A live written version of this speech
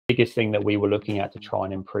biggest thing that we were looking at to try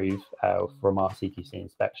and improve from our CQC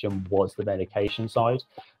inspection was the medication side.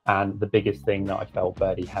 And the biggest thing that I felt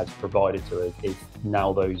Birdie has provided to us is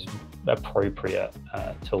now those appropriate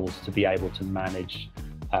tools to be able to manage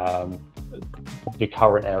the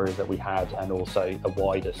current areas that we had, and also a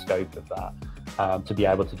wider scope of that, to be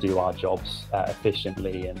able to do our jobs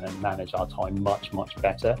efficiently and manage our time much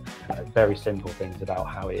better. Very simple things about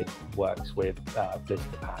how it works with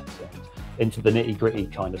blister packs and into the nitty-gritty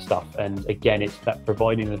kind of stuff. And again, it's that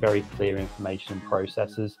providing the very clear information and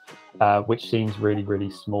processes, which seems really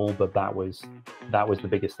small, but that was the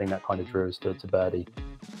biggest thing that kind of drew us to Birdie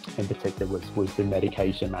in particular, was the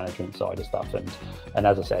medication management side of stuff. And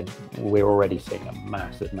as I said, we're already seeing a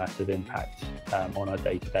massive impact on our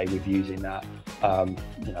day-to-day with using that.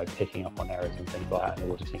 You know, picking up on errors and things like that,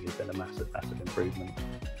 and auditing has been a massive improvement.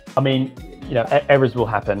 I mean, you know, errors will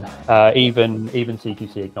happen. Even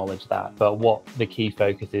CQC acknowledge that. But what the key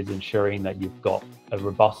focus is ensuring that you've got a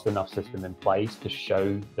robust enough system in place to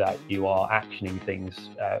show that you are actioning things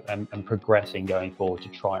and progressing going forward to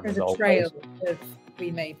try and resolve There's a trail of we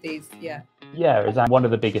made these, yeah. Yeah, exactly. One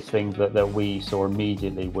of the biggest things that we saw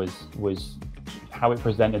immediately was how it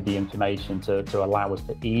presented the information to allow us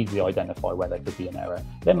to easily identify where there could be an error.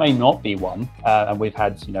 There may not be one, and we've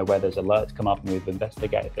had, you know, where there's alerts come up and we've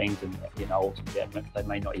investigated things, and, you know, ultimately there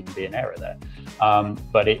may not even be an error there.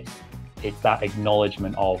 But it's that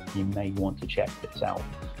acknowledgement of, you may want to check this out.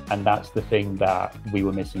 And that's the thing that we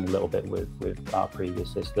were missing a little bit with our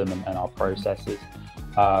previous system and our processes.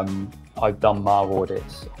 I've done eMAR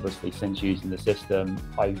audits, obviously, since using the system.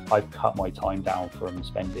 I've cut my time down from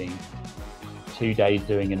spending 2 days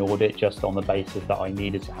doing an audit just on the basis that I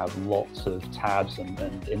needed to have lots of tabs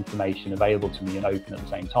and information available to me and open at the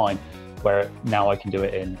same time, where now I can do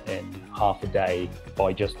it in half a day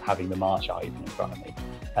by just having the eMAR chart open in front of me.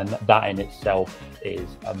 And that in itself is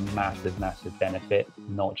a massive benefit,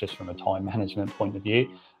 not just from a time management point of view,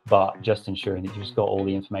 but just ensuring that you've just got all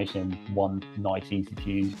the information in one nice, easy to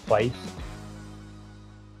use place.